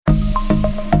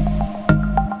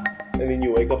then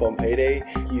you wake up on payday,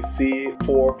 you see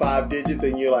 4 or 5 digits,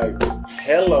 and you're like,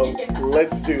 hello,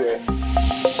 let's do it.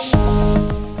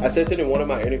 I said that in one of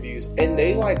my interviews, and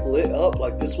they like lit up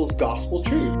like this was gospel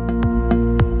truth.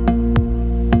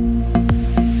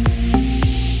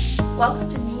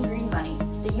 Welcome to Mean Green Money,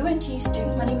 the UNT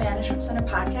Student Money Management Center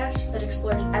podcast that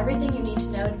explores everything you need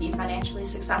to know to be financially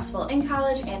successful in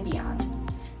college and beyond.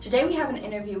 Today we have an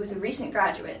interview with a recent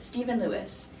graduate, Stephen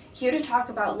Lewis, here to talk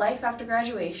about life after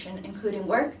graduation, including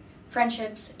work,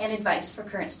 friendships, and advice for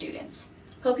current students.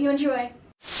 Hope you enjoy.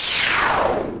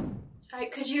 All right,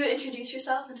 could you introduce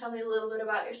yourself and tell me a little bit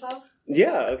about yourself?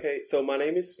 Yeah, okay. So my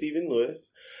name is Stephen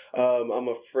Lewis. I'm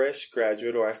a fresh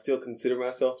graduate, or I still consider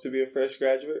myself to be a fresh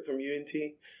graduate from UNT.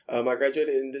 I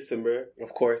graduated in December.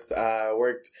 Of course, I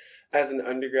worked as an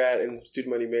undergrad in the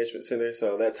Student Money Management Center,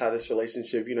 so that's how this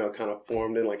relationship, kind of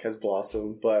formed and has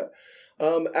blossomed. But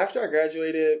after I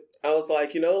graduated, I was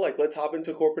like, let's hop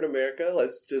into corporate America.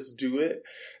 Let's just do it.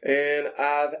 And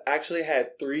I've actually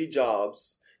had 3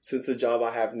 jobs since the job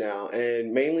I have now.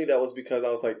 And mainly that was because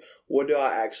I was like, what do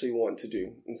I actually want to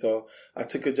do? And so I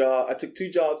took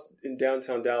 2 jobs in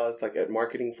downtown Dallas, at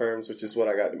marketing firms, which is what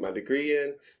I got my degree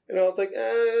in. And I was like,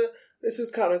 this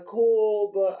is kind of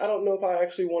cool, but I don't know if I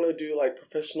actually want to do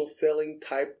professional selling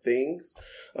type things.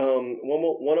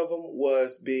 One of them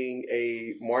was being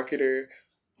a marketer,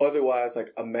 otherwise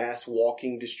a mass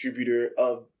walking distributor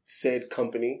of said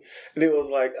company. And it was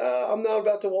I'm not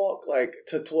about to walk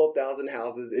to 12,000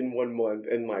 houses in 1 month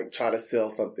and try to sell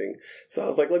something. So I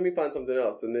was like, let me find something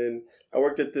else. And then I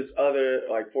worked at this other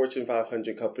Fortune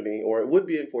 500 company, or it would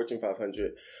be in Fortune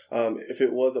 500 if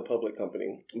it was a public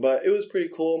company. But it was pretty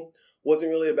cool.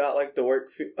 Wasn't really about the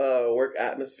work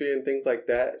atmosphere and things like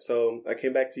that. So I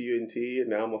came back to UNT, and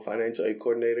now I'm a financial aid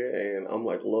coordinator, and I'm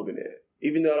loving it.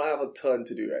 Even though I don't have a ton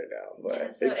to do right now. But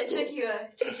yeah, so it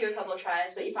took you a couple of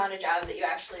tries, but you found a job that you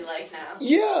actually like now.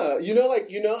 Yeah, you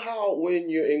know how when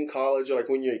you're in college or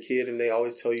when you're a kid and they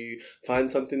always tell you find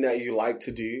something that you like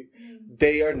to do,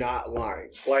 they are not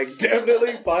lying.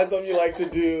 Definitely find something you like to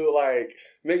do.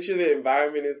 Make sure the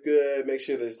environment is good. Make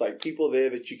sure there's people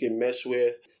there that you can mesh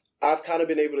with. I've kind of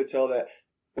been able to tell that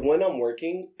when I'm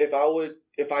working, if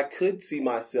I could see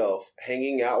myself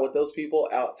hanging out with those people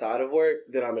outside of work,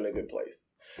 then I'm in a good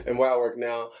place. And where I work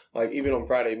now, even on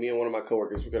Friday, me and one of my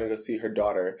coworkers, we're going to go see her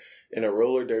daughter in a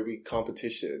roller derby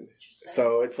competition.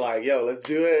 So it's yo, let's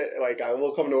do it.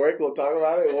 We'll come to work, we'll talk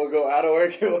about it, we'll go out of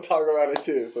work and we'll talk about it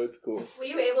too. So it's cool. Were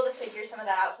you able to figure some of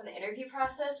that out from the interview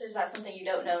process, or is that something you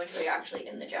don't know until you're actually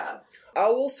in the job? I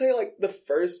will say the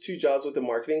first 2 jobs with the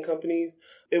marketing companies,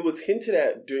 it was hinted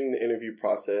at during the interview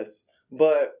process,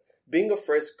 but being a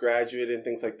fresh graduate and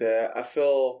things like that, I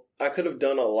feel I could have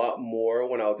done a lot more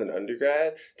when I was an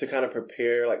undergrad to kind of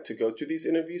prepare, to go through these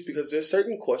interviews, because there's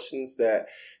certain questions that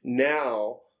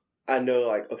now I know,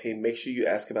 okay, make sure you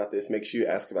ask about this, make sure you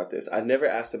ask about this. I never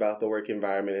asked about the work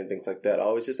environment and things like that. I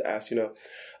always just asked,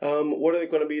 what are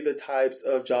going to be the types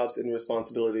of jobs and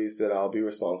responsibilities that I'll be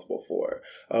responsible for?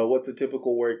 What's a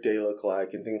typical work day look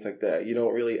like and things like that. You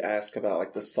don't really ask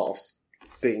about, the soft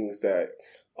things that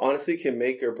honestly can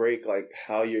make or break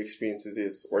how your experiences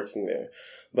is working there.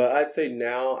 But I'd say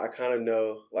now I kind of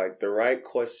know the right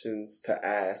questions to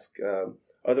ask.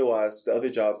 Otherwise, the other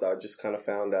jobs I just kind of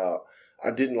found out I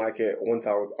didn't like it once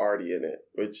I was already in it,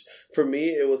 which for me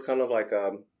it was kind of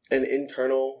an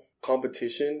internal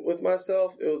competition with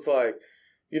myself. It was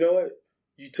you know what?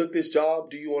 You took this job.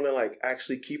 Do you want to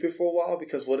actually keep it for a while?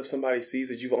 Because what if somebody sees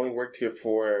that you've only worked here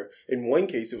for, in one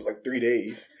case, it was 3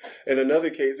 days. In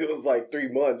another case, it was 3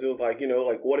 months. It was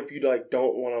what if you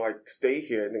don't want to stay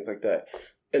here and things like that.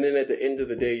 And then at the end of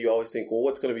the day, you always think, well,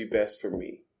 what's going to be best for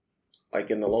me?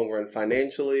 In the long run,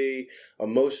 financially,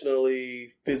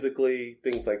 emotionally, physically,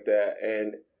 things like that.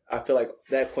 And I feel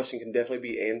that question can definitely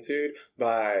be answered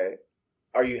by,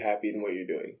 are you happy in what you're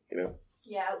doing?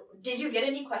 Yeah. Did you get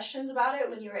any questions about it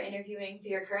when you were interviewing for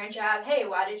your current job? Hey,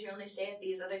 why did you only stay at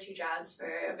these other 2 jobs for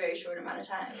a very short amount of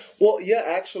time? Well, yeah,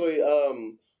 actually,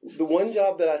 the one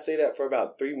job that I stayed at for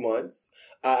about 3 months,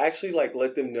 I actually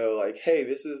let them know hey,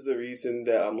 this is the reason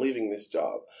that I'm leaving this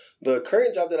job. The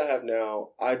current job that I have now,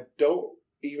 I don't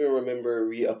even remember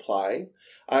reapplying.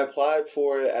 I applied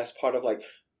for it as part of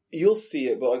you'll see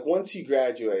it, but once you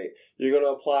graduate, you're going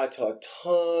to apply to a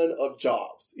ton of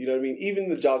jobs. You know what I mean? Even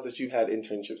the jobs that you've had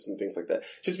internships and things like that,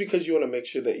 just because you want to make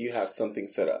sure that you have something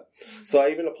set up. Mm-hmm. So I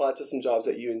even applied to some jobs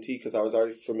at UNT because I was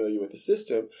already familiar with the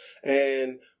system,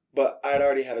 but I'd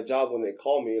already had a job when they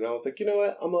called me, and I was like, you know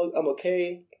what? I'm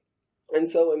okay. And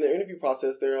so in the interview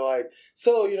process, they were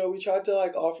so, we tried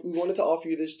to we wanted to offer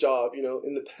you this job,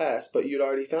 in the past, but you'd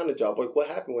already found a job. What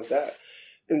happened with that?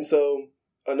 And so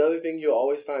another thing you'll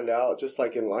always find out, just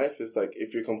like in life, is like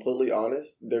if you're completely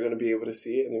honest, they're gonna be able to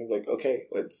see it, and they're like, okay,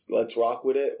 let's rock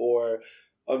with it. Or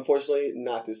unfortunately,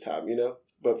 not this time, you know.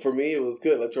 But for me, it was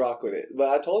good. Let's rock with it. But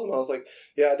I told him, I was like,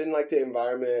 yeah, I didn't like the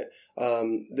environment.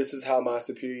 This is how my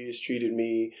superiors treated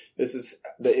me. This is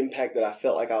the impact that I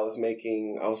felt like I was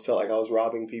making. Felt like I was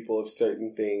robbing people of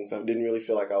certain things. I didn't really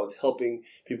feel like I was helping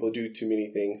people do too many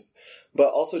things.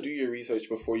 But also do your research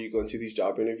before you go into these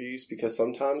job interviews, because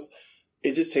sometimes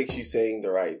it just takes you saying the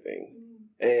right thing.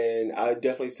 And I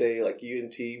definitely say, like,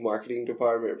 UNT marketing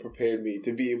department prepared me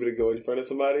to be able to go in front of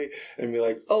somebody and be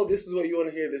like, oh, this is what you want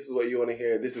to hear. This is what you want to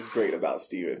hear. This is great about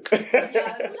Steven. Yeah,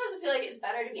 sometimes I feel like it's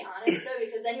better to be honest, though,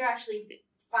 because then you're actually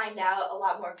find out a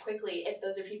lot more quickly if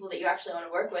those are people that you actually want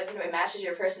to work with and if it matches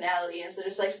your personality, instead of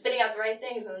just like spitting out the right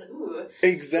things and ooh,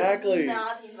 exactly, this is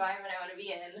not the environment I want to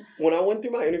be in. When I went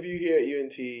through my interview here at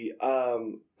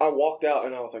UNT, I walked out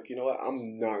and I was like, you know what,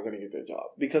 I'm not going to get that job,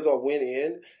 because I went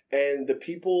in and the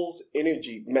people's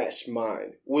energy matched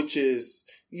mine, which is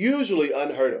usually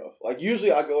unheard of. Like,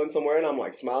 usually I go in somewhere and I'm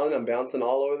like smiling, I'm bouncing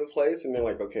all over the place, and they're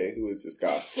like, okay, who is this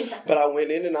guy? Yeah. But I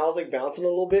went in and I was like bouncing a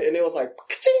little bit, and it was like,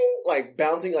 ka-ching! Like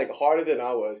bouncing like harder than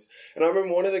I was. And I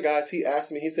remember one of the guys, he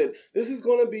asked me, he said, this is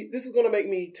going to make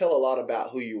me tell a lot about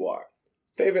who you are.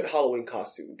 Favorite Halloween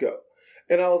costume, go.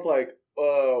 And I was like,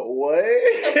 what?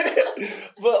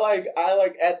 But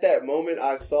at that moment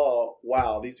I saw,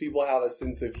 wow, these people have a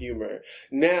sense of humor.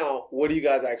 Now, what do you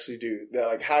guys actually do?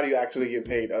 How do you actually get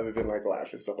paid other than like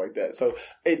laugh and stuff like that? So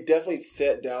it definitely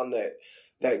set down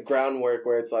that groundwork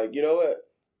where it's like, you know what?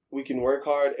 We can work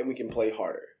hard and we can play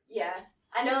harder. Yeah.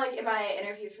 I know, like, in my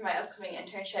interview for my upcoming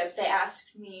internship, they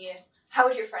asked me, how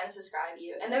would your friends describe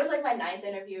you? And that was, like, my 9th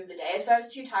interview of the day, so I was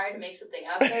too tired to make something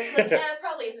up. So I was like, yeah,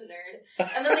 probably is a nerd.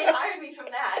 And then they hired me from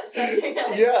that. So, being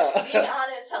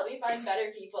honest helped me find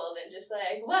better people than just,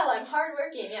 like, well, I'm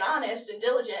hardworking and honest and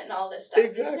diligent and all this stuff.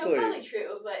 Exactly. It's probably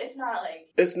true, but it's not, like...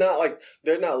 It's not, like,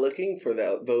 they're not looking for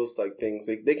those, like, things.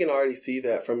 They can already see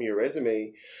that from your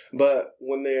resume. But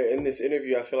when they're in this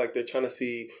interview, I feel like they're trying to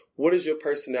see, what is your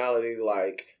personality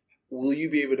like? Will you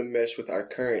be able to mesh with our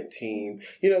current team?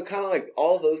 You know, kind of like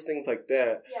all those things like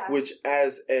that, which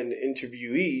as an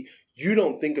interviewee, you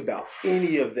don't think about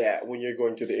any of that when you're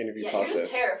going through the interview process. You're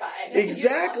just terrified.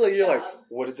 Exactly. You're like,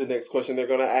 what is the next question they're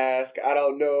going to ask? I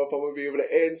don't know if I'm going to be able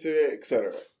to answer it,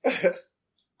 etc.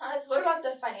 So what about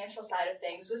the financial side of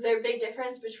things? Was there a big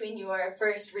difference between your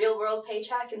first real-world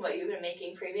paycheck and what you've been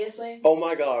making previously? Oh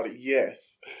my God,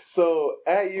 yes. So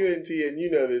at UNT, and you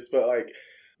know this, but like,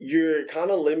 you're kind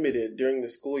of limited during the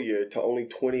school year to only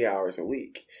 20 hours a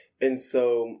week. And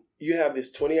so you have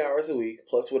this 20 hours a week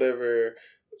plus whatever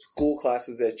school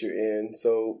classes that you're in.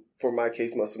 So for my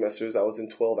case, most semesters, I was in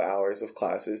 12 hours of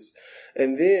classes.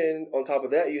 And then on top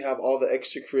of that, you have all the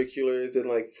extracurriculars and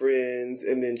like friends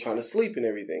and then trying to sleep and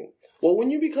everything. Well, when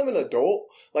you become an adult,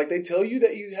 like they tell you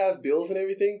that you have bills and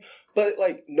everything, but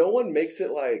like no one makes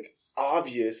it like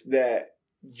obvious that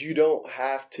you don't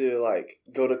have to like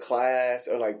go to class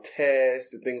or like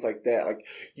test and things like that. Like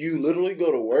you literally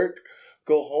go to work,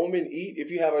 go home and eat.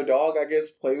 If you have a dog, I guess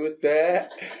play with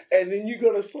that, and then you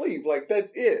go to sleep. Like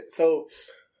that's it. So,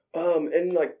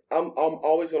 and like I'm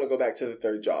always gonna go back to the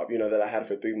third job, you know, that I had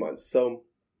for 3 months. So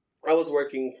I was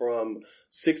working from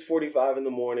 6:45 in the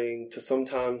morning to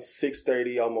sometimes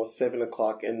 6:30, almost 7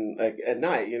 o'clock at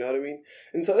night, you know what I mean?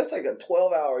 And so that's like a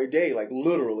 12-hour day, like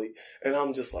literally. And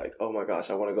I'm just like, oh my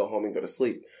gosh, I want to go home and go to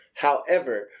sleep.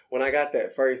 However, when I got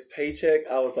that first paycheck,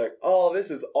 I was like, oh, this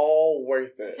is all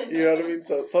worth it. You know what I mean?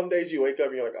 So some days you wake up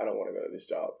and you're like, I don't want to go to this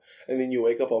job. And then you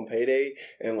wake up on payday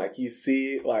and like you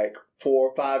see like 4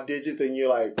 or 5 digits and you're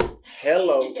like,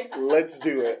 hello, let's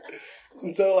do it.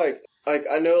 And so like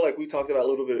I know, like, we talked about a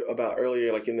little bit about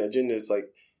earlier, like, in the agenda, is, like,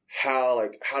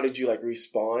 how did you, like,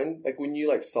 respond? Like, when you,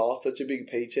 like, saw such a big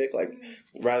paycheck, like,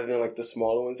 rather than, like, the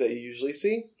smaller ones that you usually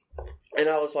see. And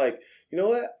I was like, you know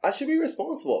what? I should be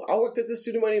responsible. I worked at the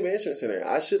Student Money Management Center.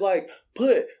 I should, like,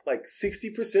 put, like,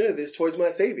 60% of this towards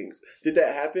my savings. Did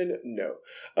that happen? No.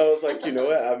 I was like, you know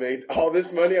what? I made all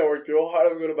this money. I worked real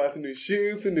hard. I'm going to buy some new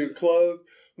shoes, some new clothes.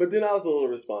 But then I was a little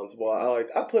responsible.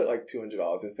 I put like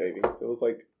 $200 in savings. It was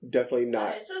like definitely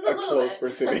not a close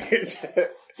percentage.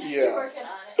 Yeah. You're working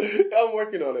on it. I'm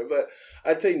working on it. But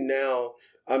I'd say now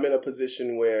I'm in a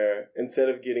position where instead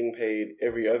of getting paid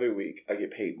every other week, I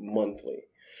get paid monthly.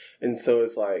 And so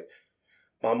it's like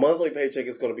my monthly paycheck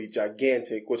is going to be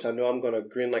gigantic, which I know I'm going to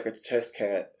grin like a chess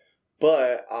cat.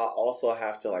 But I also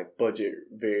have to like budget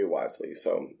very wisely.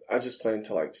 So I just plan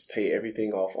to like just pay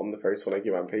everything off on the first when I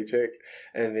get my paycheck,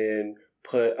 and then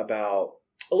put about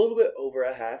a little bit over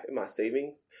a half in my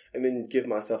savings, and then give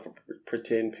myself a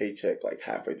pretend paycheck like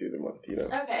halfway through the month, you know?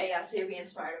 Okay, yeah, so you're being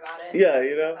smart about it. Yeah,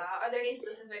 you know? Are there any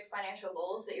specific financial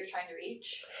goals that you're trying to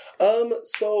reach?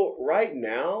 So right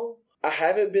now, I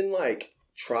haven't been like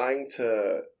trying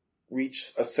to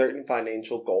reach a certain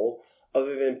financial goal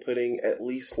other than putting at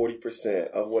least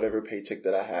 40% of whatever paycheck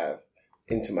that I have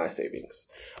into my savings.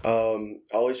 I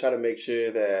always try to make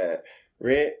sure that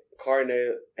rent, car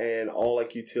note, and all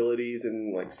like utilities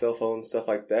and like cell phones, stuff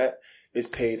like that is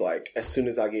paid like as soon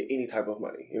as I get any type of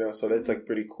money, you know, so that's like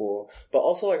pretty cool. But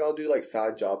also like I'll do like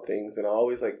side job things, and I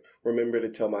always like remember to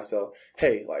tell myself,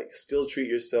 hey, like still treat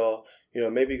yourself, you know,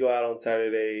 maybe go out on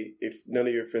Saturday. If none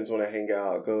of your friends want to hang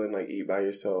out, go and like eat by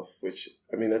yourself, which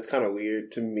I mean, that's kind of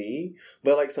weird to me,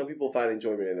 but like some people find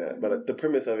enjoyment in that. But the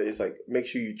premise of it is like, make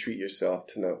sure you treat yourself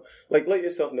to know, like let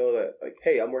yourself know that like,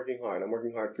 hey, I'm working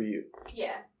hard for you.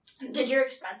 Yeah. Did your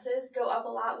expenses go up a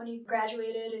lot when you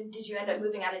graduated, and did you end up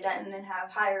moving out of Denton and have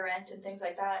higher rent and things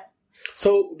like that?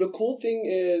 So the cool thing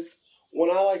is when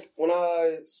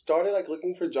I started like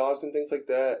looking for jobs and things like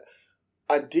that,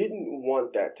 I didn't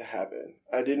want that to happen.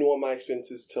 I didn't want my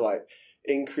expenses to like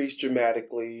increase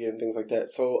dramatically and things like that.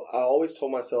 So I always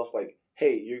told myself like,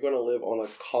 hey, you're going to live on a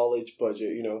college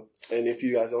budget, you know? And if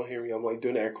you guys don't hear me, I'm like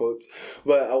doing air quotes,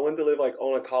 but I wanted to live like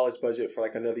on a college budget for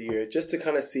like another year just to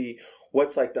kind of see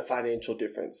what's like the financial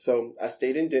difference. So I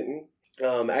stayed in Denton.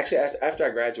 Actually, after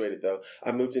I graduated though,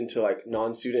 I moved into like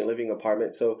non-student living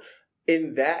apartment. So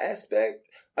in that aspect,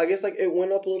 I guess like it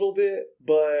went up a little bit,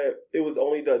 but it was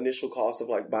only the initial cost of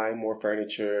like buying more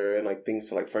furniture and like things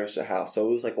to like furnish the house. So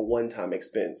it was like a one-time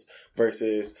expense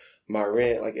versus my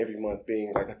rent like every month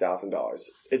being like $1,000.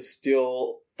 It's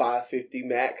still $550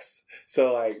 max.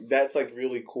 So like that's like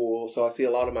really cool. So I see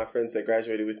a lot of my friends that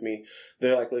graduated with me,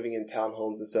 they're like living in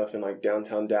townhomes and stuff in like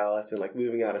downtown Dallas and like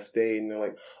moving out of state, and they're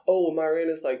like, oh, well, my rent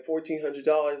is like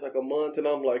 $1,400 like a month, and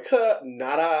I'm like,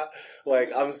 nada.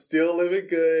 Like I'm still living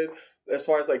good. As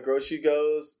far as like groceries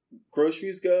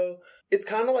go, it's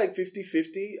kind of like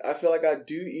 50-50. I feel like I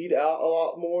do eat out a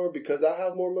lot more because I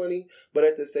have more money. But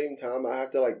at the same time, I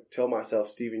have to like tell myself,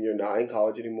 Steven, you're not in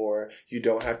college anymore. You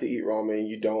don't have to eat ramen.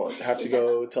 You don't have to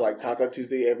go to like Taco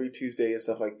Tuesday every Tuesday and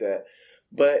stuff like that.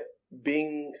 But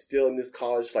being still in this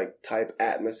college like type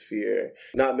atmosphere,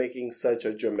 not making such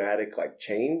a dramatic like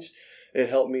change, it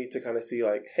helped me to kind of see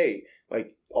like, hey,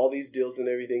 like all these deals and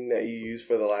everything that you use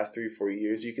for the last 3-4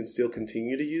 years, you can still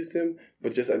continue to use them,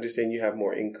 but just understand you have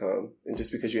more income. And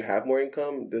just because you have more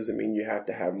income doesn't mean you have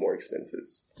to have more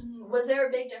expenses. Was there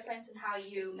a big difference in how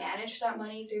you manage that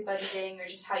money through budgeting, or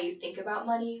just how you think about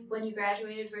money when you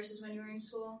graduated versus when you were in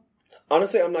school?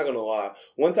 Honestly, I'm not going to lie.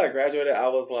 Once I graduated, I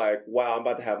was like, wow, I'm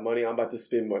about to have money. I'm about to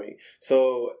spend money.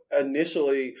 So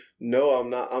initially, no, I'm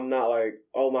not like,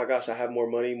 oh my gosh, I have more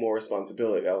money, more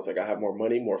responsibility. I was like, I have more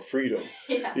money, more freedom.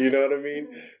 Yeah. You know what I mean?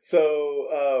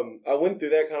 So I went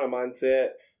through that kind of mindset.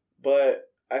 But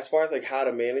as far as like how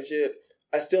to manage it,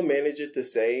 I still manage it the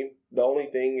same. The only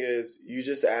thing is you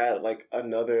just add like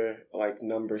another like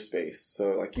number space.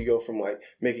 So like you go from like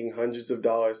making hundreds of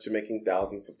dollars to making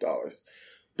thousands of dollars.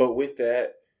 But with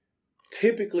that,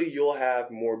 typically you'll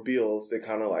have more bills that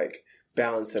kind of like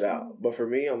balance it out. But for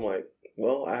me, I'm like,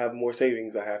 well, I have more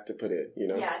savings I have to put in, you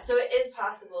know? Yeah, so it is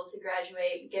possible to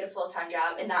graduate, get a full-time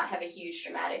job, and not have a huge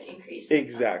dramatic increase.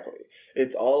 Exactly.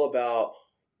 It's all about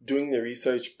doing the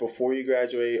research before you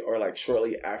graduate or like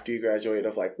shortly after you graduate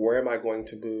of like, where am I going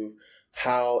to move?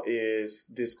 How is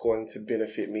this going to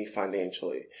benefit me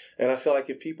financially? And I feel like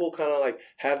if people kind of like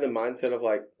have the mindset of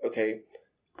like, okay,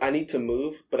 I need to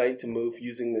move, but I need to move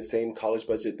using the same college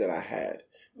budget that I had.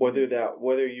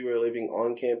 Whether you were living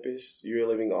on campus, you were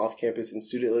living off campus in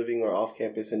student living, or off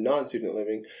campus in non-student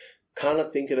living, kind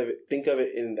of think of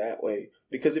it in that way.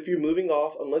 Because if you're moving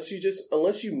off, unless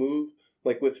you move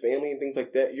like with family and things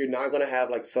like that, you're not going to have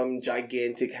like some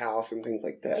gigantic house and things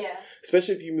like that. Yeah.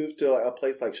 Especially if you move to like a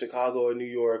place like Chicago or New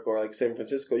York or like San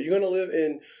Francisco, you're going to live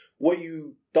in what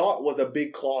you thought was a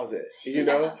big closet, you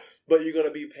know, but you're going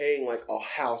to be paying like a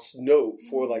house note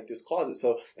for like this closet.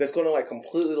 So that's going to like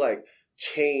completely like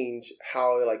change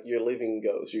how like your living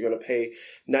goes. You're going to pay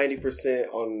 90%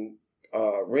 on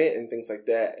rent and things like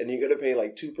that, and you're going to pay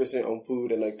like 2% on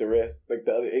food, and like the rest, like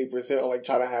the other 8% on like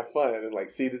trying to have fun and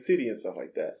like see the city and stuff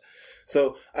like that.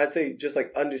 So I'd say just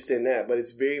like understand that, but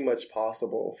it's very much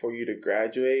possible for you to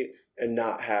graduate and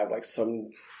not have like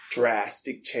some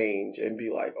drastic change and be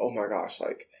like, oh my gosh,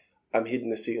 like I'm hitting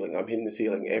the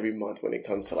ceiling every month when it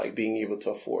comes to like being able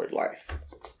to afford life.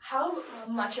 How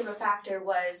much of a factor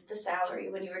was the salary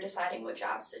when you were deciding what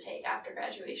jobs to take after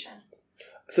graduation?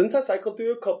 Since I cycled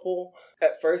through a couple,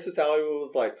 at first the salary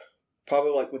was like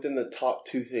probably like within the top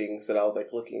 2 things that I was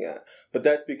like looking at. But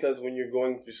that's because when you're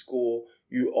going through school,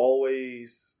 you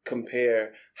always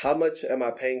compare how much am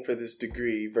I paying for this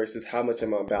degree versus how much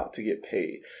am I about to get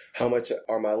paid? How much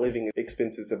are my living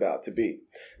expenses about to be?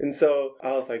 And so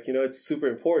I was like, it's super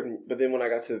important. But then when I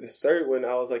got to this third one,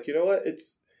 I was like, you know what?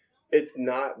 It's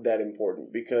not that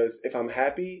important, because if I'm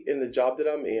happy in the job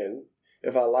that I'm in,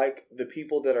 if I like the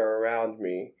people that are around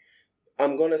me,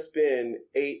 I'm going to spend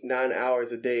 8-9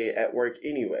 hours a day at work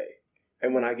anyway.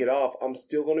 And when I get off, I'm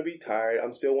still going to be tired.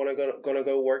 I'm still going to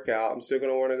go work out. I'm still going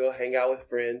to want to go hang out with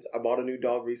friends. I bought a new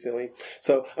dog recently.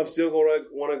 So I'm still going to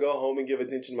want to go home and give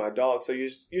attention to my dog. So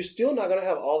you're still not going to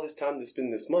have all this time to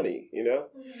spend this money,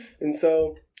 Mm-hmm. And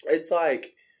so it's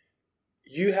like,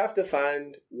 you have to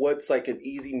find what's like an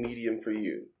easy medium for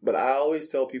you. But I always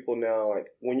tell people now, like,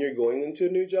 when you're going into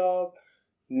a new job,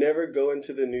 never go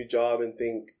into the new job and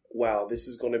think, wow, this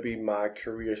is going to be my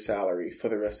career salary for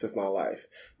the rest of my life.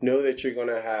 Know that you're going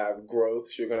to have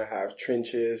growths, you're going to have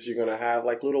trenches, you're going to have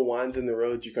like little winds in the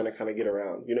road you're going to kind of get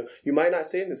around. You might not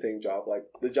stay in the same job. Like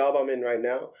the job I'm in right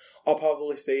now, I'll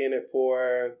probably stay in it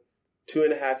for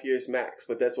 2.5 years max,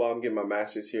 but that's why I'm getting my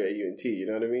master's here at UNT, you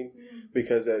know what I mean? Mm-hmm.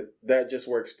 Because that just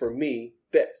works for me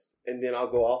best. And then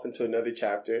I'll go off into another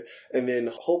chapter, and then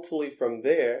hopefully from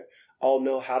there, I'll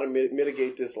know how to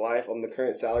mitigate this life on the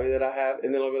current salary that I have.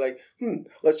 And then I'll be like,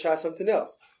 let's try something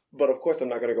else. But of course, I'm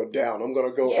not going to go down. I'm going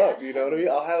to go up. You know what I mean?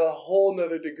 I'll have a whole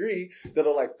nother degree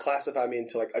that'll like classify me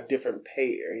into like a different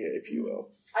pay area, if you will.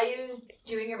 Are you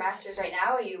doing your master's right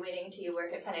now, or are you waiting till you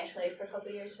work at financial aid for a couple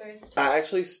of years first? I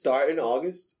actually start in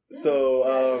August. So,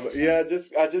 I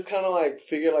just kind of like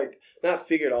not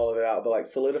figured all of it out, but like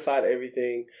solidified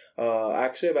everything.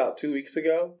 Actually about 2 weeks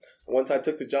ago, once I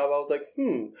took the job, I was like,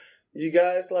 you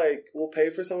guys like will pay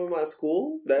for some of my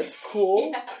school? That's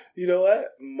cool. Yeah. You know what?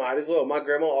 Might as well. My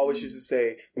grandma always used to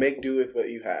say, make do with what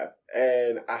you have.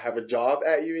 And I have a job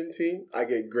at UNT. I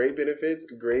get great benefits,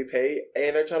 great pay,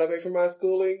 and they're trying to pay for my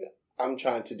schooling. I'm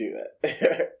trying to do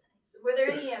that. Were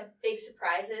there any big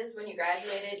surprises when you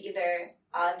graduated, either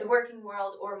the working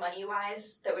world or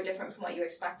money-wise, that were different from what you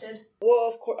expected? Well,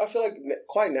 of course, I feel like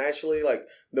quite naturally, like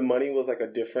the money was like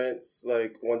a difference.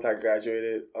 Like once I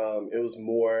graduated, it was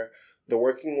more. The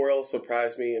working world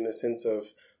surprised me in the sense of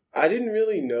I didn't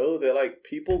really know that like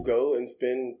people go and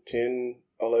spend 10,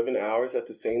 11 hours at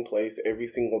the same place every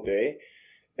single day.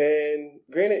 And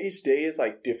granted, each day is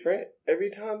like different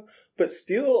every time, but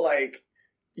still like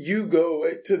you go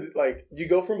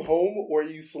from home where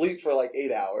you sleep for like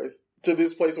 8 hours to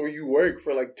this place where you work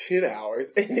for like 10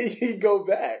 hours and then you go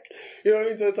back. You know what I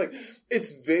mean? So it's like,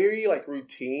 it's very like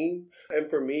routine. And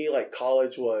for me, like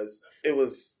college was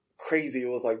crazy. It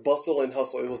was like bustle and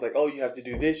hustle. It was like, oh, you have to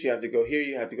do this, you have to go here,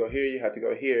 you have to go here, you have to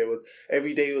go here. It was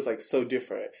every day was like so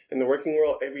different. In the working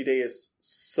world, every day is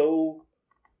so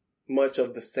much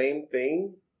of the same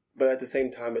thing, but at the same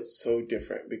time, it's so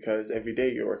different because every day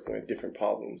you're working with different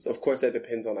problems. Of course, that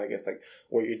depends on, I guess, like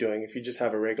what you're doing. If you just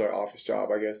have a regular office job,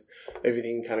 I guess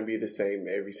everything can kind of be the same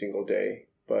every single day,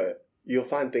 but you'll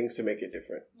find things to make it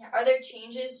different. Yeah. Are there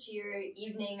changes to your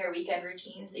evening or weekend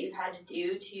routines that you've had to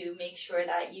do to make sure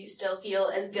that you still feel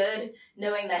as good,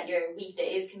 knowing that your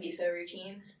weekdays can be so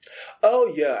routine?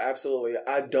 Oh, yeah, absolutely.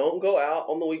 I don't go out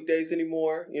on the weekdays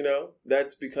anymore,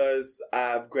 That's because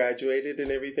I've graduated and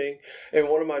everything. And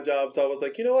one of my jobs, I was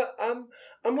like, you know what?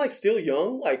 I'm like still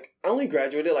young. Like I only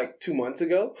graduated like 2 months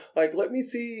ago. Like, let me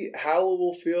see how it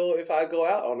will feel if I go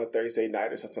out on a Thursday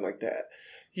night or something like that.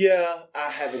 Yeah, I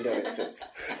haven't done it since.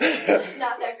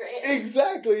 Not that great.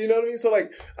 Exactly, you know what I mean? So,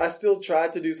 like, I still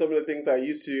tried to do some of the things I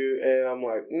used to, and I'm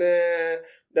like, nah,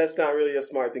 that's not really a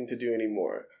smart thing to do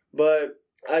anymore. But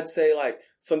I'd say, like,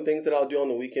 some things that I'll do on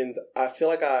the weekends, I feel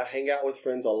like I hang out with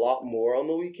friends a lot more on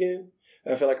the weekend.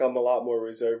 I feel like I'm a lot more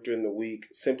reserved during the week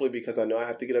simply because I know I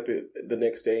have to get up the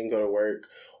next day and go to work,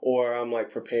 or I'm, like,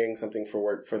 preparing something for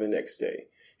work for the next day.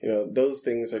 Those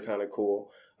things are kind of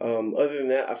cool. Other than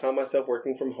that, I found myself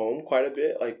working from home quite a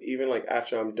bit, like even like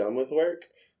after I'm done with work,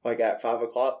 like at 5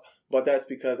 o'clock. But that's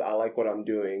because I like what I'm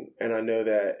doing. And I know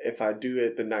that if I do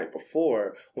it the night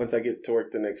before, once I get to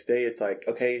work the next day, it's like,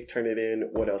 okay, turn it in.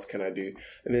 What else can I do?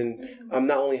 And then I'm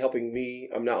not only helping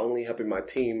me, I'm not only helping my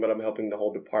team, but I'm helping the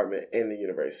whole department and the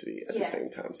university at the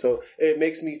same time. So it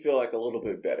makes me feel like a little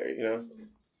bit better,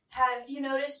 Have you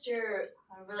noticed your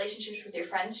relationships with your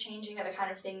friends changing, or the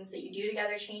kind of things that you do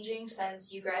together changing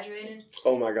since you graduated?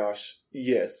 Oh my gosh.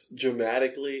 Yes.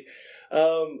 Dramatically.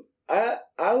 I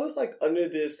was like under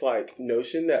this like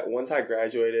notion that once I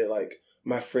graduated, like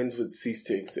my friends would cease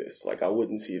to exist. Like I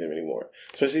wouldn't see them anymore.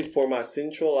 Especially for my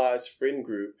centralized friend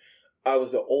group, I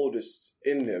was the oldest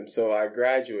in them. So I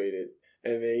graduated.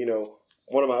 And then,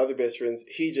 one of my other best friends,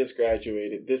 he just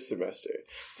graduated this semester.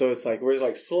 So it's like, we're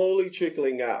like slowly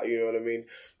trickling out, you know what I mean?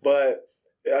 But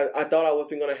I thought I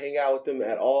wasn't going to hang out with them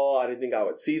at all. I didn't think I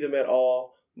would see them at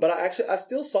all. But I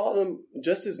still saw them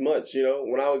just as much, you know.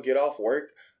 When I would get off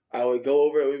work, I would go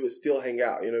over and we would still hang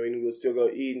out, you know what I mean? We would still go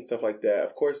eat and stuff like that.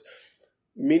 Of course,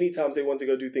 many times they wanted to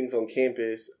go do things on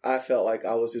campus. I felt like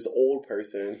I was this old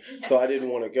person, so I didn't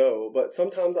want to go. But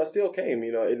sometimes I still came,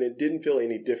 you know, and it didn't feel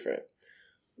any different.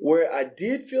 Where I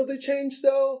did feel the change,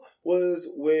 though, was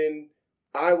when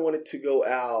I wanted to go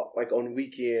out, like, on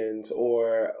weekends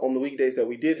or on the weekdays that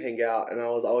we did hang out, and I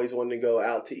was always wanting to go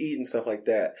out to eat and stuff like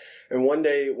that. And one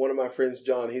day, one of my friends,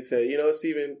 John, he said, you know,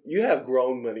 Steven, you have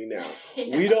grown money now.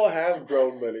 We don't have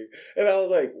grown money. And I was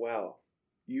like, wow,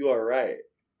 you are right.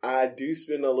 I do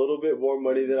spend a little bit more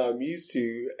money than I'm used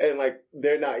to, and, like,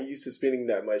 they're not used to spending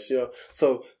that much, you know?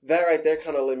 So that right there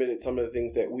kind of limited some of the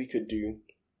things that we could do.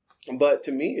 But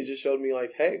to me, it just showed me,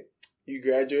 like, hey, you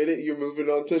graduated, you're moving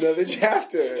on to another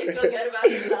chapter. You feel good about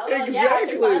yourself. Exactly. Yeah, I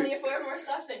can finally afford more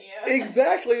stuff than you.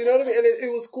 Exactly, you know what I mean? And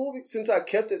it was cool, since I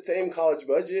kept the same college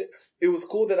budget, it was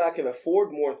cool that I can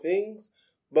afford more things,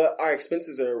 but our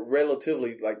expenses are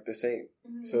relatively, like, the same.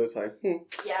 Mm-hmm. So it's like,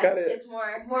 yeah, got it. It's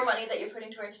more money that you're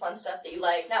putting towards fun stuff that you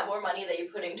like, not more money that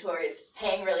you're putting towards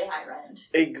paying really high rent.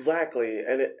 Exactly.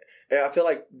 And I feel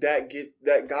like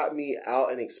that got me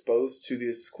out and exposed to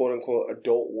this quote-unquote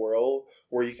adult world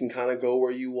where you can kind of go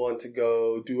where you want to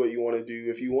go, do what you want to do.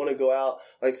 If you want to go out,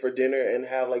 like, for dinner and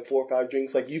have, like, 4 or 5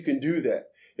 drinks, like, you can do that.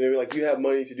 You know, like, you have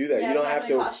money to do that. Yeah, you don't have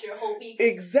to cost you a whole week.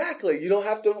 Exactly. You don't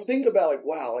have to think about, like,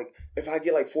 wow, like, if I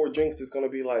get, like, 4 drinks, it's going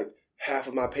to be, like, half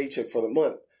of my paycheck for the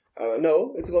month.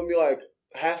 No, it's going to be, like,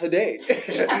 half a day.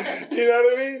 You know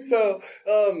what I mean? So,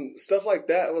 stuff like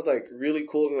that was, like, really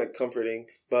cool and, like, comforting.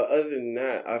 But other than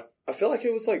that, I feel like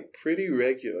it was, like, pretty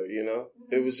regular, you know?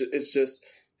 Mm-hmm. It's just,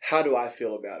 how do I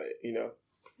feel about it, you know?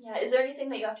 Yeah, is there anything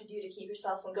that you have to do to keep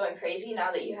yourself from going crazy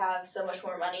now that you have so much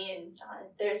more money and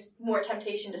there's more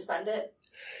temptation to spend it?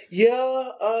 Yeah,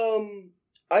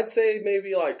 I'd say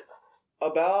maybe, like,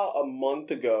 about a month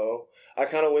ago, I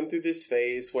kind of went through this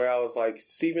phase where I was like,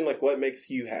 Steven, like, what makes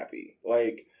you happy?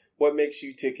 Like, what makes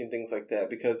you tick and things like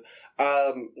that? Because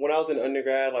when I was in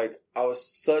undergrad, like, I was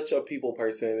such a people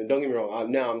person. And don't get me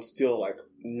wrong, now I'm still, like,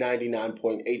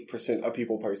 99.8% a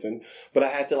people person. But I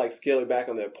had to, like, scale it back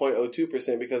on that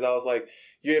 0.02% because I was like,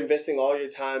 you're investing all your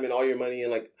time and all your money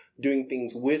in, like, doing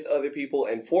things with other people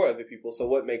and for other people. So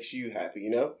what makes you happy,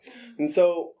 you know? And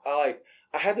so I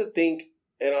had to think,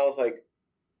 and I was like,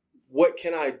 what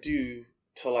can I do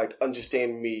to, like,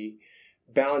 understand me,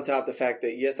 balance out the fact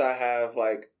that, yes, I have,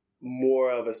 like, more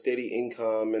of a steady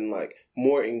income and, like,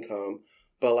 more income,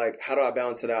 but, like, how do I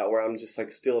balance it out where I'm just,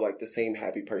 like, still, like, the same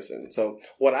happy person? So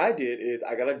what I did is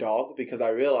I got a dog because I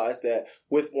realized that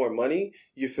with more money,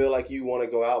 you feel like you want to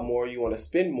go out more, you want to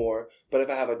spend more, but if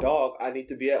I have a dog, I need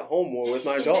to be at home more with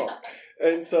my dog.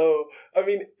 And so, I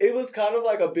mean, it was kind of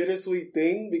like a bittersweet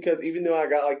thing because even though I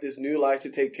got, like, this new life to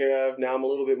take care of, now I'm a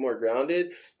little bit more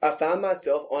grounded. I found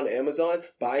myself on Amazon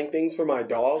buying things for my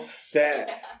dog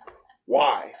that,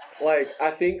 why? Like, I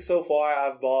think so far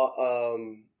I've bought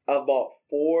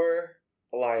 4,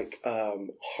 like,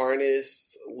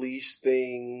 harness leash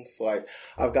things. Like,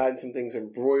 I've gotten some things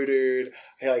embroidered.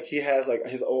 Like, he has, like,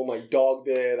 his own, like, dog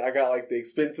bed. I got, like, the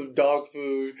expensive dog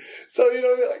food. So, you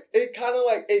know, like, it kind of,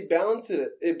 like, it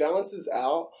balances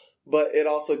out, but it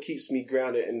also keeps me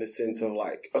grounded in the sense of,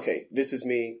 like, okay, this is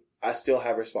me. I still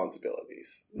have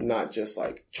responsibilities, not just,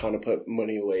 like, trying to put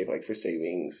money away, like, for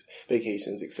savings,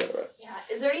 vacations, etc. Yeah.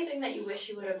 Is there anything that you wish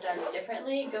you would have done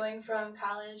differently going from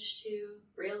college to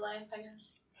real life, I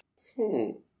guess?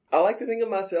 I like to think of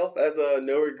myself as a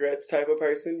no regrets type of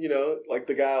person, you know, like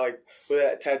the guy, like, with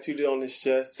that tattooed on his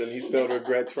chest and he spelled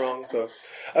regrets wrong. So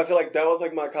I feel like that was,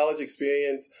 like, my college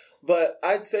experience. But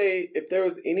I'd say if there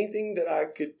was anything that I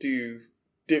could do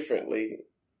differently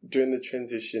during the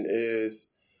transition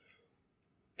is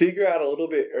figure out a little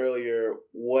bit earlier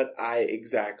what I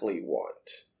exactly want.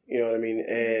 You know what I mean?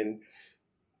 And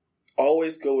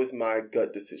always go with my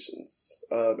gut decisions.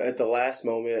 At the last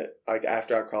moment, like,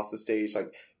 after I crossed the stage,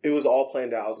 like, it was all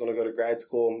planned out. I was going to go to grad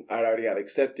school. I'd already got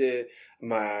accepted.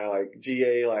 My, like,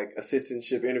 GA, like,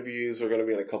 assistantship interviews were going to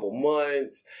be in a couple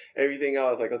months. Everything, I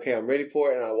was like, okay, I'm ready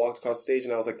for it. And I walked across the stage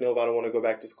and I was like, no, I don't want to go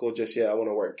back to school just yet. I want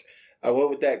to work. I went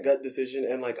with that gut decision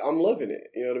and, like, I'm loving it.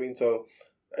 You know what I mean? So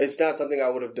it's not something I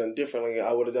would have done differently.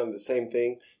 I would have done the same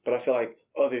thing, but I feel like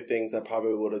other things I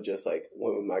probably would have just, like,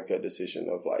 went with my gut decision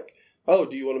of, like, oh,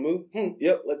 do you want to move?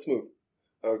 Yep, let's move.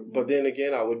 But then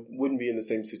again, I wouldn't be in the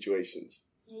same situations.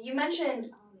 You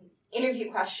mentioned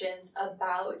interview questions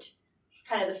about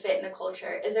kind of the fit and the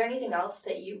culture. Is there anything else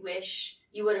that you wish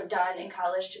you would have done in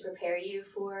college to prepare you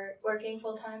for working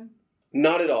full time?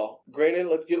 Not at all. Granted,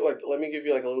 let me give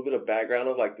you like a little bit of background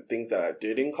of like the things that I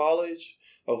did in college,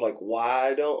 of like why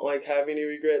I don't like have any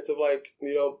regrets of like,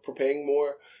 preparing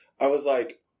more. I was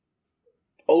like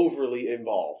overly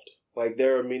involved. Like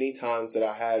there are many times that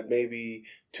I had maybe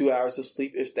 2 hours of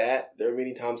sleep, if that. There are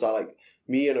many times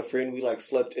me and a friend, we like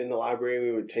slept in the library and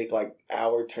we would take like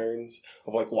hour turns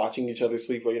of like watching each other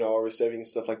sleep, or, while we're studying and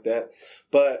stuff like that.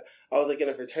 But I was like in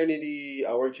a fraternity.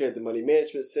 I worked here at the Money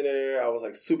Management Center. I was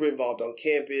like super involved on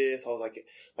campus. I was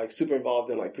like super involved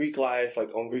in like Greek life,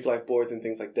 like on Greek life boards and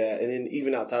things like that. And then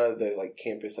even outside of the like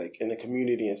campus, like in the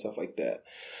community and stuff like that.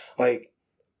 Like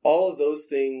all of those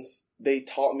things, they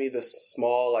taught me the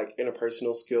small, like,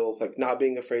 interpersonal skills, like not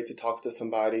being afraid to talk to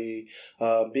somebody,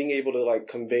 being able to, like,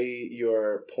 convey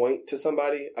your point to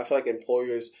somebody. I feel like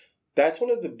employers, that's one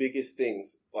of the biggest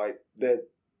things, like, that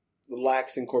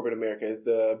lacks in corporate America, is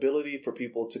the ability for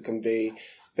people to convey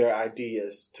their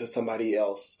ideas to somebody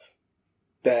else,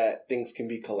 that things can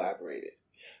be collaborated.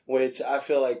 Which I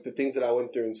feel like the things that I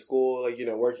went through in school, like,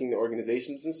 working in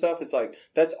organizations and stuff, it's like,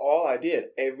 that's all I did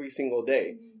every single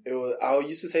day. I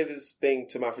used to say this thing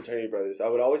to my fraternity brothers. I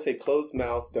would always say, closed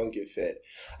mouths don't get fed.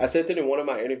 I said that in one of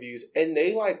my interviews, and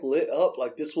they like lit up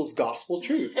like this was gospel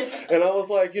truth. And I was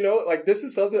like, like this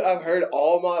is something I've heard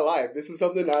all my life. This is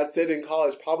something I'd said in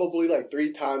college probably like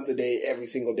 3 times a day, every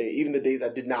single day. Even the days I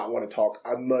did not want to talk,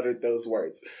 I muttered those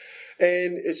words.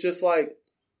 And it's just like,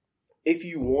 if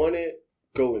you want it,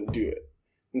 go and do it.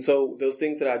 And so those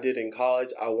things that I did in college,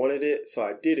 I wanted it, so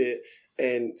I did it.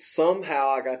 And somehow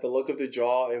I got the look of the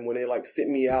draw. And when they like sent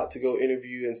me out to go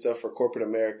interview and stuff for corporate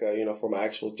America, for my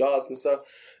actual jobs and stuff,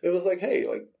 it was like, hey,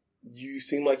 like you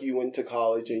seem like you went to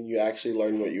college and you actually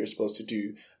learned what you were supposed to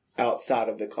do outside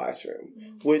of the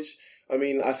classroom. Which, I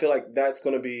mean, I feel like that's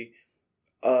going to be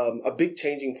a big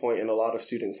changing point in a lot of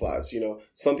students' lives.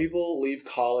 Some people leave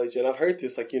college, and I've heard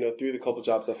this, like, through the couple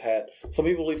jobs I've had. Some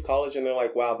people leave college and they're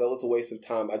like, wow, that was a waste of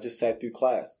time. I just sat through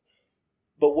class.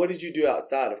 But what did you do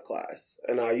outside of class?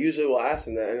 And I usually will ask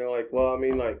them that, and they're like, well, I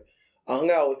mean, like, I hung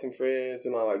out with some friends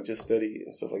and I like just studied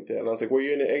and stuff like that. And I was like, were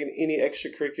you in any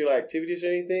extracurricular activities or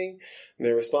anything? And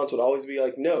their response would always be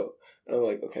like, no. And I'm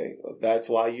like, okay, well, that's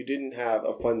why you didn't have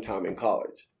a fun time in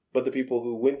college. But the people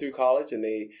who went through college and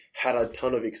they had a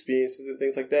ton of experiences and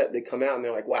things like that, they come out and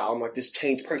they're like, wow, I'm like this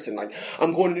changed person. Like,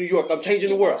 I'm going to New York. I'm changing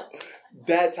the world.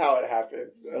 That's how it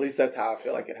happens. At least that's how I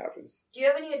feel like it happens. Do you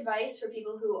have any advice for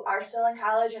people who are still in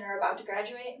college and are about to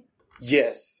graduate?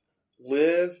 Yes.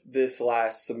 Live this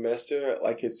last semester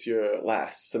like it's your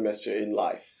last semester in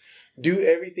life. Do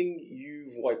everything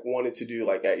you like wanted to do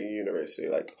like at your university.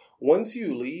 Like once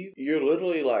you leave, you're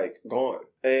literally like gone.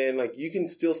 And like you can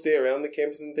still stay around the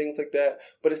campus and things like that,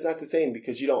 but it's not the same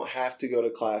because you don't have to go to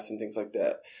class and things like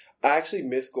that. I actually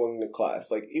miss going to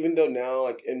class. Like even though now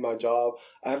like in my job,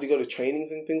 I have to go to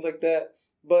trainings and things like that,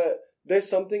 but there's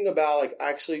something about like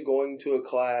actually going to a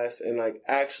class and like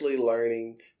actually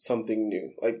learning something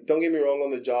new. Like don't get me wrong,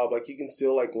 on the job, like you can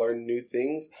still like learn new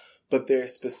things, but they're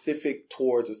specific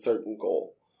towards a certain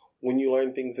goal. When you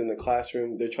learn things in the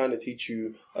classroom, they're trying to teach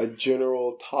you a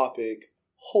general topic,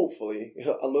 hopefully,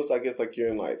 unless I guess like you're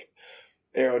in like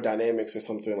aerodynamics or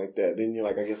something like that. Then you're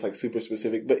like, I guess like super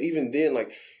specific. But even then,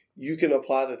 like you can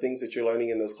apply the things that you're learning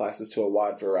in those classes to a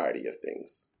wide variety of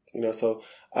things. So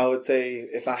I would say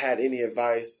if I had any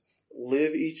advice,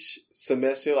 live each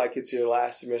semester like it's your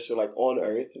last semester, like on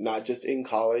earth, not just in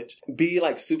college. Be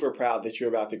like super proud that you're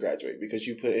about to graduate because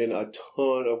you put in a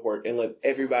ton of work, and let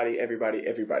everybody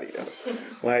know.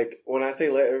 Like when I say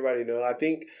let everybody know, I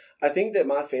think that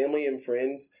my family and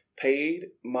friends paid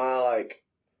my like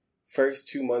first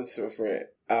 2 months of rent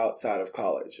outside of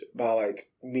college by like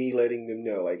me letting them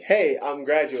know like, hey, I'm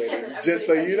graduating, just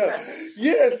so you know.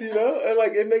 Yes, and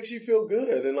like it makes you feel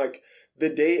good. And like the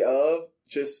day of,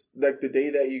 just like the day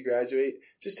that you graduate,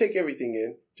 just take everything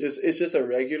in. It's just a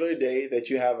regular day that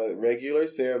you have a regular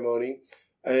ceremony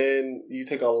and you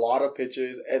take a lot of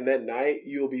pictures, and that night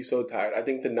you'll be so tired. I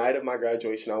think the night of my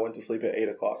graduation, I went to sleep at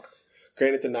 8:00.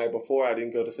 Granted, the night before I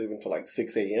didn't go to sleep until like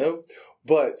 6 a.m.,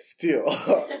 but still,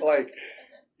 like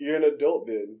you're an adult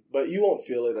then, but you won't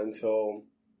feel it until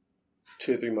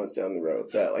 2 or 3 months down the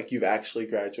road that like you've actually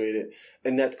graduated,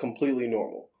 and that's completely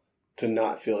normal. to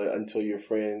not feel it until your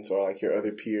friends or like your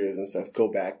other peers and stuff go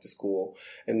back to school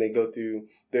and they go through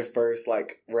their first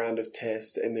like round of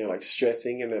tests and they're like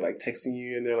stressing and they're like texting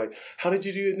you and they're like, how did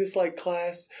you do in this like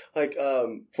class? Like,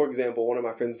 for example, one of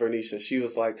my friends, Vernisha, she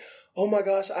was like, oh my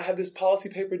gosh, I have this policy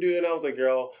paper due. And I was like,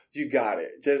 girl, you got it.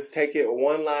 Just take it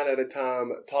one line at a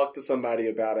time. Talk to somebody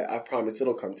about it. I promise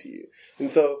it'll come to you.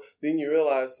 And so then you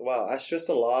realize, wow, I stressed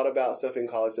a lot about stuff in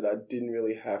college that I didn't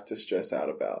really have to stress out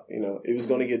about. You know, it was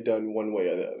going to get done one way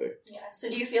or the other. Yeah. So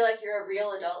do you feel like you're a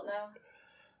real adult now?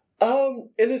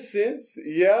 In a sense,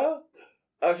 yeah.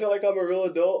 I feel like I'm a real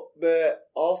adult, but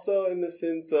also in the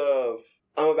sense of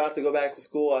I'm about to go back to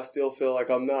school, I still feel like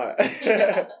I'm not.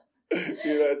 Yeah.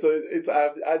 You know, so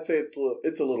I'd say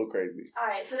it's a little crazy. All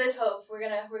right, so there's hope. We're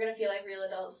gonna feel like real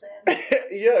adults soon.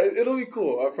 Yeah, it'll be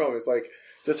cool. I promise. Like,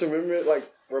 just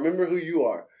remember who you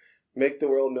are. Make the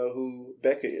world know who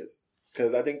Becca is,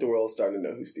 because I think the world's starting to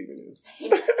know who Steven is.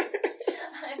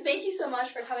 Thank you so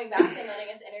much for coming back and letting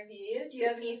us interview you. Do you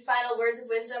have any final words of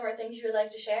wisdom or things you would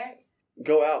like to share?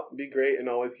 Go out, be great, and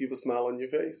always keep a smile on your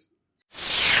face.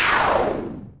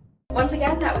 Once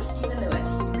again, that was Steven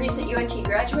Lewis, recent UNT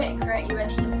graduate and current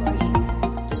UNT employee.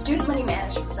 The Student Money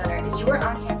Management Center is your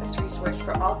on-campus resource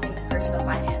for all things personal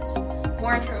finance.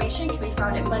 More information can be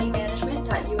found at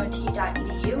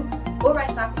moneymanagement.unt.edu or by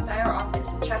stopping by our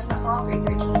office in Chestnut Hall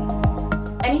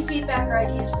 313. Any feedback or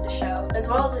ideas for the show, as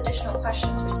well as additional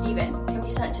questions for Steven, can be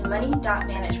sent to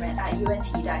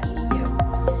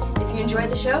money.management@unt.edu. If you enjoyed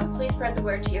the show, please spread the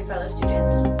word to your fellow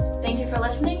students. Thank you for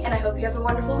listening, and I hope you have a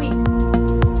wonderful week.